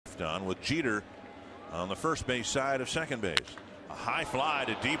done with Jeter on the first base side of second base. A high fly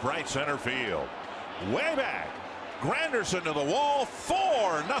to deep right center field. Way back. Granderson to the wall.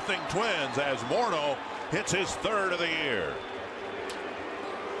 4-0 Twins as Morneau hits his third of the year.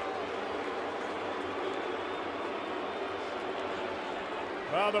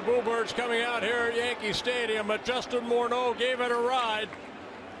 Well, the Boo Birds coming out here at Yankee Stadium, but Justin Morneau gave it a ride.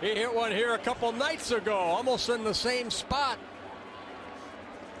 He hit one here a couple nights ago, almost in the same spot.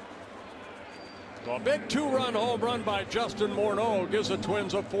 So a big 2-run home run by Justin Morneau gives the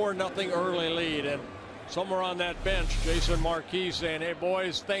Twins a 4-0 early lead. And somewhere on that bench, Jason Marquis saying, hey,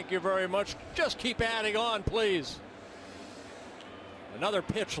 boys, thank you very much. Just keep adding on, please. Another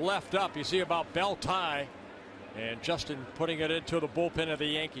pitch left up. You see about belt tie. And Justin putting it into the bullpen of the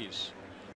Yankees.